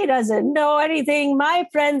was like, he doesn't know anything. My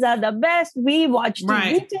friends are the best. We watch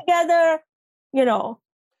TV together,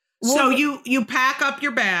 So you pack up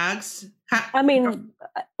your bags.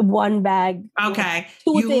 One bag. Okay.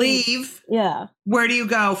 You leave. Yeah. Where do you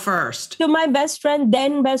go first? To my best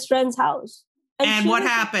friend's house. And what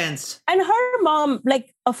happens? And her mom,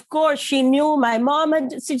 like, of course, she knew my mom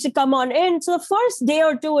and she said, come on in. So the first day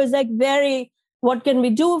or two is like what can we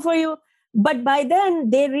do for you? But by then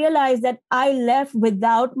they realized that I left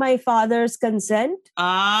without my father's consent.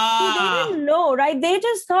 So they didn't know, right? They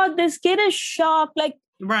just thought this kid is shocked, like,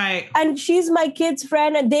 right. And she's my kid's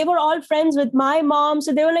friend, and they were all friends with my mom.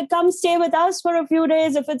 So they were like, come stay with us for a few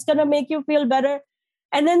days if it's going to make you feel better.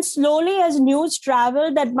 And then slowly, as news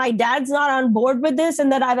traveled that my dad's not on board with this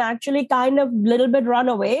and that I've actually kind of little bit run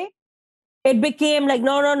away, it became like,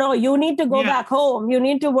 no, you need to go back home. You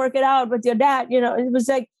need to work it out with your dad. It was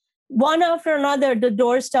like one after another, the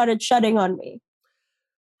doors started shutting on me.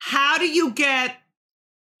 How do you get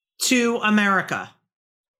to America?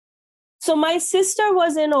 So my sister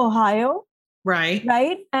was in Ohio. Right.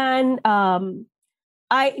 Right. And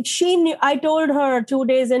I told her 2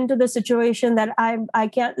 days into the situation that I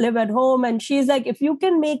can't live at home. And she's like, if you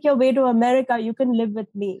can make your way to America, you can live with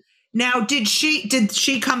me. Now, did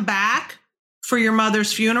she come back for your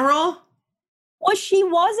mother's funeral? Well, she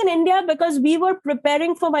was in India because we were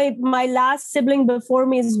preparing for my last sibling before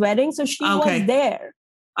me's wedding. So she was there.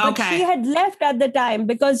 But she had left at the time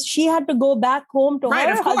because she had to go back home to right,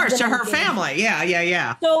 her of course, to husband her family.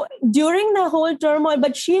 Yeah. So during the whole turmoil,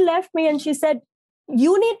 but she left me and she said,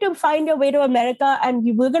 you need to find your way to America and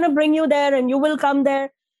we're going to bring you there and you will come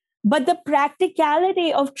there. But the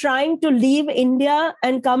practicality of trying to leave India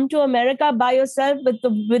and come to America by yourself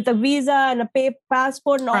with a visa and a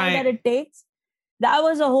passport and all that it takes, that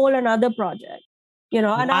was a whole another project.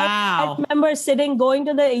 And I remember going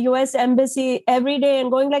to the US embassy every day and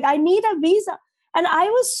going like, I need a visa. And I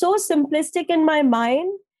was so simplistic in my mind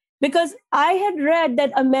because I had read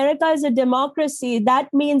that America is a democracy.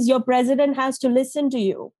 That means your president has to listen to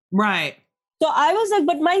you. Right. So I was like,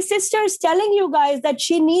 but my sister is telling you guys that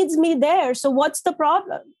she needs me there. So what's the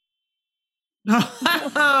problem?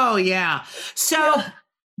 Oh, yeah. So,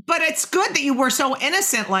 but it's good that you were so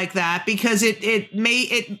innocent like that because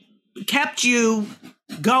it kept you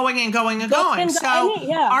going and going and going. So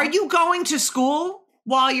are you going to school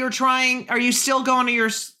while you're trying? Are you still going to your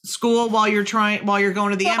school while you're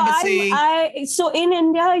going to the embassy? So in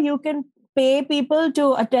India, you can pay people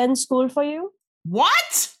to attend school for you.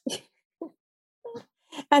 What?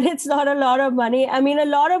 And it's not a lot of money. I mean, a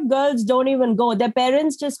lot of girls don't even go. Their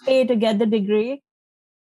parents just pay to get the degree.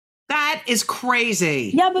 That is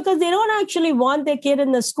crazy. Yeah, because they don't actually want their kid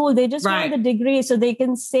in the school. They just want the degree so they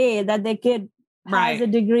can say that their kid has a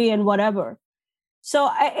degree and whatever. So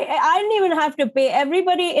I didn't even have to pay.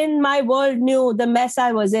 Everybody in my world knew the mess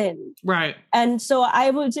I was in. Right. And so I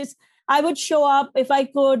would show up if I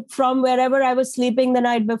could from wherever I was sleeping the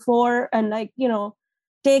night before and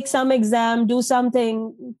take some exam, do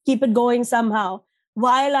something, keep it going somehow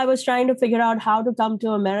while I was trying to figure out how to come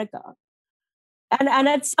to America. And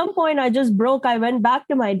at some point I just broke. I went back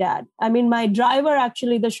to my dad. I mean, my driver,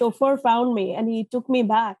 actually, the chauffeur found me and he took me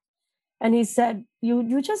back and he said,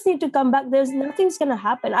 you just need to come back. Nothing's going to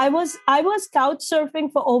happen. I was couch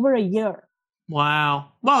surfing for over a year.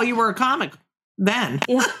 Wow. Well, you were a comic then.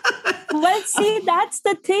 Yeah. Well, see, that's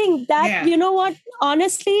the thing that, you know what,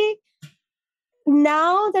 honestly,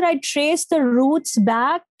 now that I trace the roots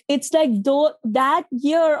back, it's like that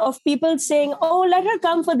year of people saying, oh, let her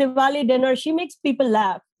come for Diwali dinner. She makes people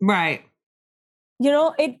laugh. Right.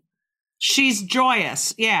 She's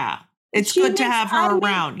joyous. Yeah. It's good to have her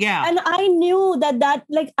around. Yeah. And I knew that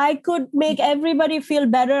I could make everybody feel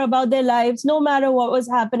better about their lives, no matter what was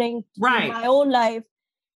happening in my own life.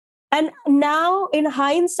 And now in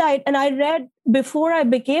hindsight, and I read, before I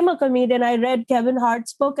became a comedian, I read Kevin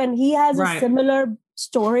Hart's book, and he has a similar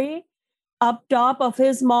story up top of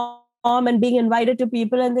his mom and being invited to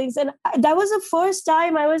people and things. And that was the first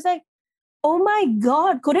time I was like, oh my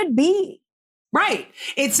God, could it be? Right.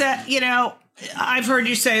 It's I've heard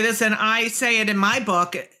you say this and I say it in my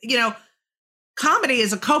book, comedy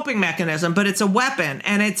is a coping mechanism, but it's a weapon.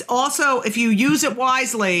 And it's also, if you use it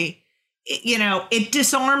wisely, it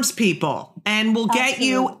disarms people and will get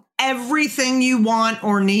you everything you want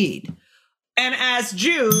or need. And as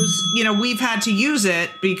Jews, we've had to use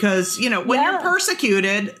it because, when you're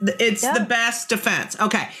persecuted, it's the best defense.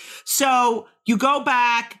 Okay. So you go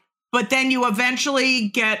back, but then you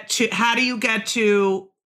eventually how do you get to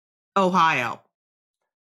Ohio?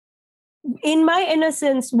 In my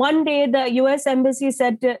innocence, one day the US embassy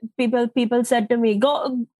said to people said to me,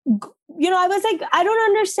 go, I was like, I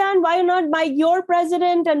don't understand why not your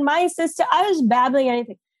president and my sister. I was babbling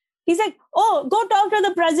anything. He's like, oh, go talk to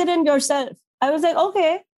the president yourself. I was like,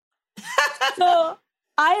 okay. So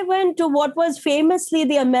I went to what was famously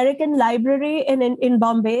the American Library in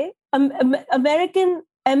Bombay. American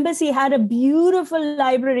embassy had a beautiful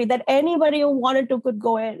library that anybody who wanted to could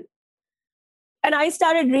go in. And I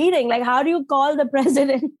started reading, like, how do you call the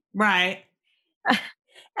president? Right.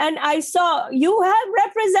 And I saw, you have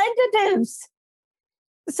representatives.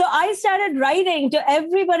 So I started writing to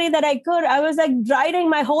everybody that I could. I was like writing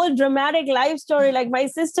my whole dramatic life story. Like, my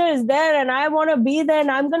sister is there and I want to be there and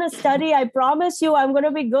I'm going to study. I promise you, I'm going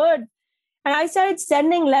to be good. And I started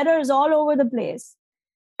sending letters all over the place.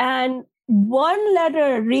 And one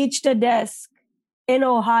letter reached a desk in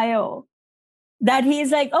Ohio that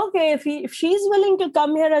he's like, okay, if she's willing to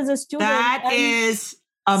come here as a student. That is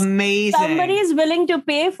amazing. Somebody is willing to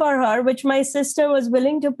pay for her, which my sister was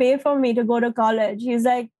willing to pay for me to go to college. He's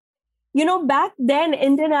like, back then,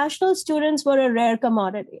 international students were a rare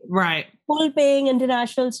commodity. Right. Full paying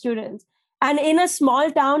international students. And in a small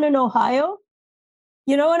town in Ohio,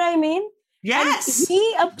 you know what I mean? Yes.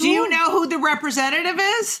 Do you know who the representative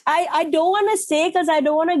is? I don't want to say because I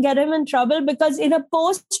don't want to get him in trouble, because in a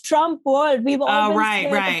post-Trump world, we've all been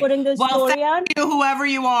right. putting this story on. You, whoever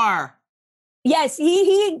you are. Yes, he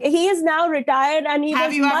is now retired, and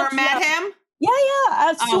have you ever met him? Yeah.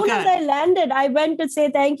 As soon as I landed, I went to say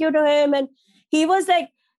thank you to him, and he was like,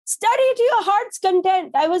 "Study to your heart's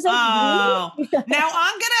content." I was like, really? Now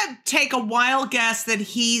I'm gonna take a wild guess that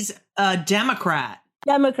he's a Democrat.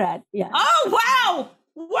 Democrat, yeah. Oh wow!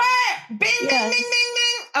 What? Bing, bing, bing, bing,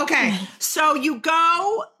 bing. Okay, so you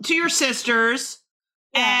go to your sister's,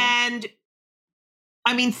 and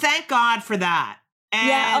I mean, thank God for that.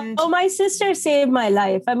 And my sister saved my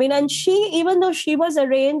life. I mean, and she, even though she was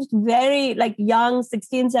arranged very young,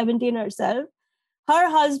 16, 17 herself, her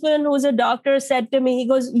husband, who's a doctor, said to me, he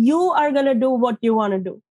goes, you are going to do what you want to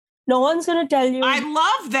do. No one's going to tell you. I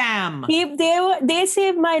love them. They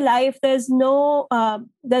saved my life. There's no.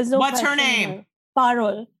 What's her name?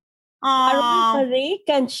 Parul. Parul Parikh,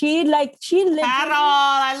 and she lived. Parul,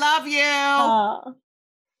 I love you.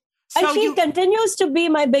 And she continues to be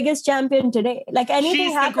my biggest champion today. Like,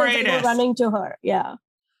 anything happens, I go running to her. Yeah.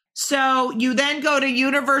 So you then go to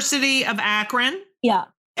University of Akron. Yeah.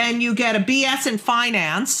 And you get a BS in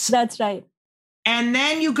finance. That's right. And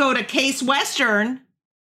then you go to Case Western.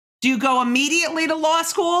 Do you go immediately to law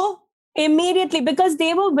school? Immediately, because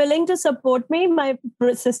they were willing to support me, my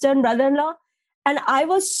sister and brother-in-law. And I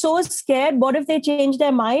was so scared. What if they change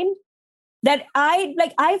their mind? That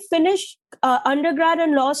I finished undergrad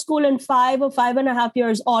and law school in 5 or 5.5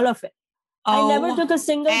 years, all of it. I never took a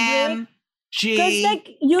single break. Because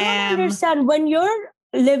you don't understand, when you're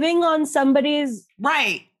living on somebody's...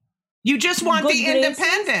 Right. You just want the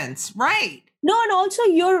independence. Right. No, and also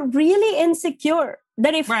you're really insecure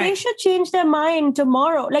that if they should change their mind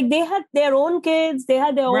tomorrow, they had their own kids, they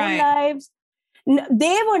had their own lives.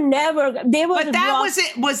 They were never. They were. But that was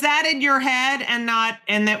it. Was that in your head and not?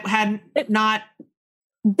 And that had not.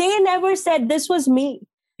 They never said this was me.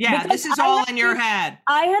 Yeah, this is all in your head.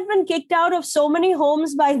 I had been kicked out of so many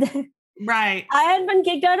homes by then. Right. I had been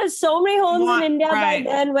kicked out of so many homes in India by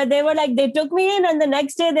then, where they were like, they took me in, and the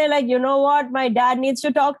next day they're like, you know what, my dad needs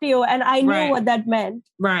to talk to you, and I knew what that meant.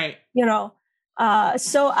 Right.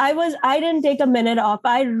 So I didn't take a minute off.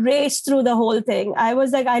 I raced through the whole thing. I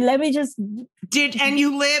was like, let me just. Did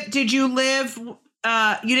you live,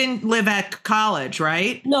 you didn't live at college,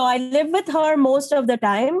 right? No, I lived with her most of the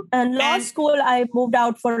time. And law school, I moved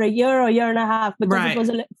out for a year and a half because it was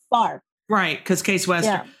a little far. Right. Because Case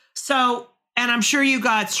Western. Yeah. So, and I'm sure you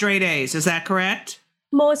got straight A's. Is that correct?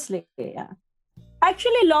 Mostly. Yeah.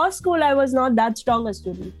 Actually, law school, I was not that strong a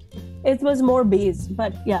student. It was more B's,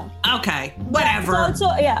 but yeah. Okay, whatever. Also,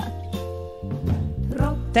 yeah.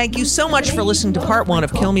 Thank you so much for listening to part 1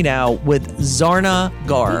 of Kill Me Now with Zarna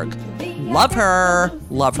Garg. Love her,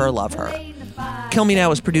 love her, love her. Kill Me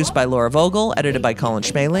Now is produced by Laura Vogel, edited by Colin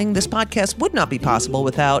Schmaling. This podcast would not be possible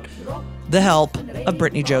without the help of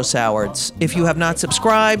Brittany Jo Sowards. If you have not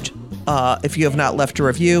subscribed, if you have not left a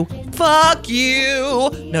review, fuck you.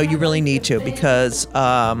 No, you really need to, because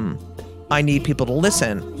I need people to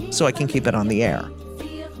listen so I can keep it on the air.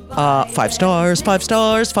 5 stars, 5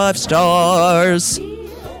 stars, 5 stars.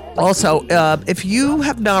 Also, if you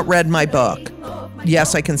have not read my book,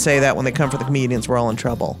 yes, I can say that when they come for the comedians, we're all in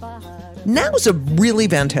trouble. Now is a really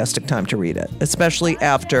fantastic time to read it, especially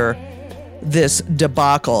after this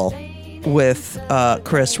debacle with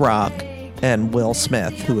Chris Rock and Will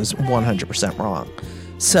Smith, who is 100% wrong.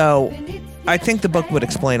 So I think the book would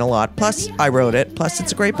explain a lot. Plus, I wrote it. Plus,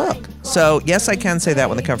 it's a great book. So, yes, I can say that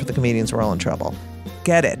when they come for the comedians, we're all in trouble.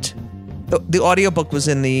 Get it. The audiobook was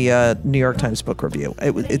in the New York Times book review.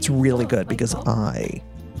 It's really good because I,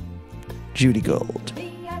 Judy Gold,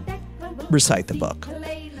 recite the book.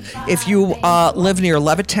 If you live near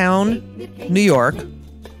Levittown, New York,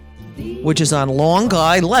 which is on Long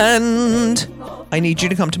Island. I need you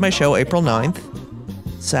to come to my show April 9th,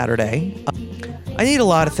 Saturday. I need a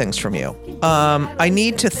lot of things from you. I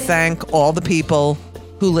need to thank all the people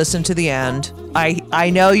who listened to the end. I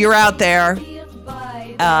know you're out there.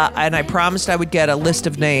 And I promised I would get a list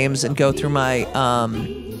of names and go through my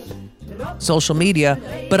social media,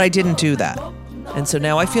 but I didn't do that. And so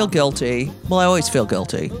now I feel guilty. Well, I always feel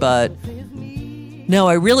guilty, but now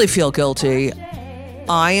I really feel guilty.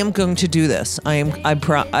 I am going to do this.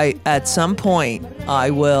 At some point,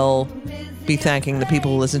 I will be thanking the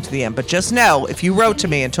people who listened to the end. But just know, if you wrote to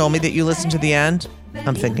me and told me that you listened to the end,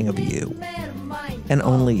 I'm thinking of you. And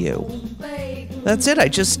only you. That's it. I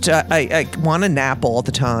want to nap all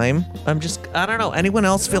the time. I don't know. Anyone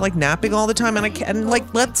else feel like napping all the time? And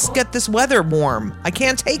let's get this weather warm. I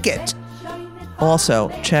can't take it. Also,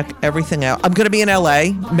 check everything out. I'm going to be in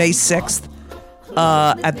LA May 6th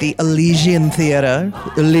at the Elysian Theater.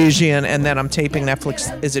 Elysian. And then I'm taping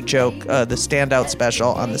Netflix Is a Joke, the Standout special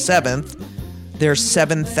on the 7th. There's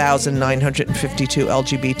 7,952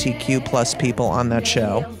 LGBTQ plus people on that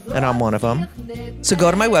show, and I'm one of them. So go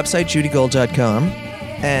to my website, judygold.com,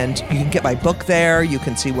 and you can get my book there. You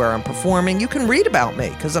can see where I'm performing. You can read about me,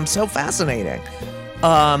 because I'm so fascinating.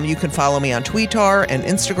 You can follow me on Twitter and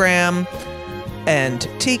Instagram and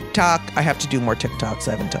TikTok. I have to do more TikToks.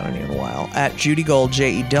 I haven't done any in a while. At Judy Gold,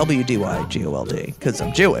 JEWDYGOLD, because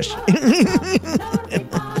I'm Jewish.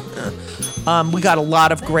 We got a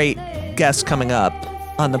lot of great guests coming up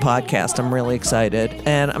on the podcast. I'm really excited.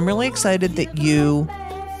 And I'm really excited that you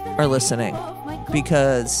are listening,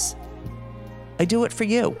 because I do it for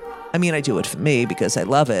you. I mean, I do it for me because I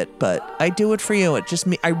love it, but I do it for you.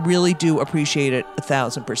 I really do appreciate it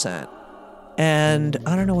 1,000%. And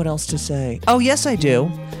I don't know what else to say. Oh, yes, I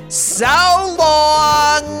do. So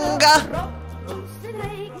long!